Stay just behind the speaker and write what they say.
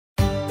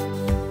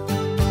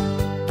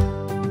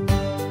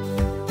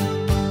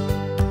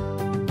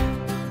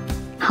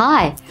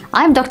Hi,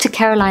 I'm Dr.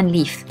 Caroline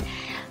Leaf.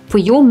 For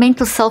your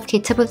mental self-care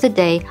tip of the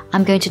day,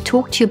 I'm going to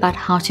talk to you about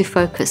how to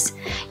focus.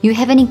 You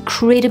have an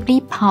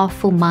incredibly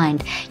powerful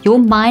mind. Your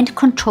mind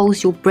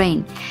controls your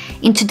brain.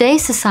 In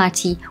today's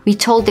society, we're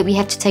told that we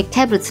have to take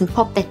tablets and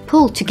pop that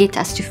pill to get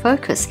us to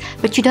focus,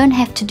 but you don't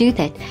have to do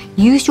that.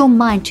 Use your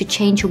mind to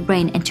change your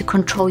brain and to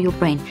control your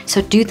brain.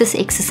 So do this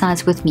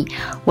exercise with me.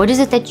 What is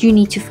it that you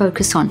need to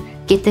focus on?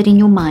 Get that in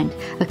your mind.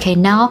 Okay,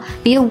 now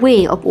be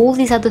aware of all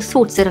these other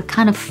thoughts that are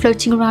kind of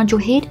floating around your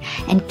head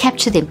and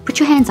capture them. Put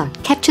your hands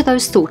out, capture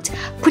those thoughts,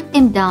 put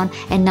them down,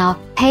 and now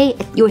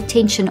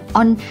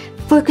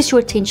focus your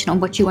attention on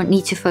what you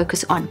need to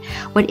focus on.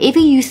 Whatever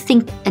you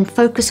think and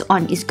focus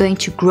on is going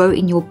to grow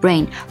in your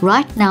brain.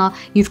 Right now,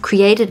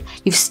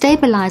 you've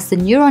stabilized the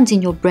neurons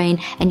in your brain,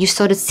 and you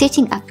started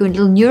setting up your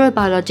little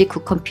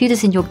neurobiological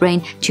computers in your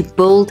brain to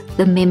build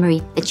the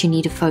memory that you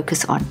need to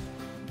focus on.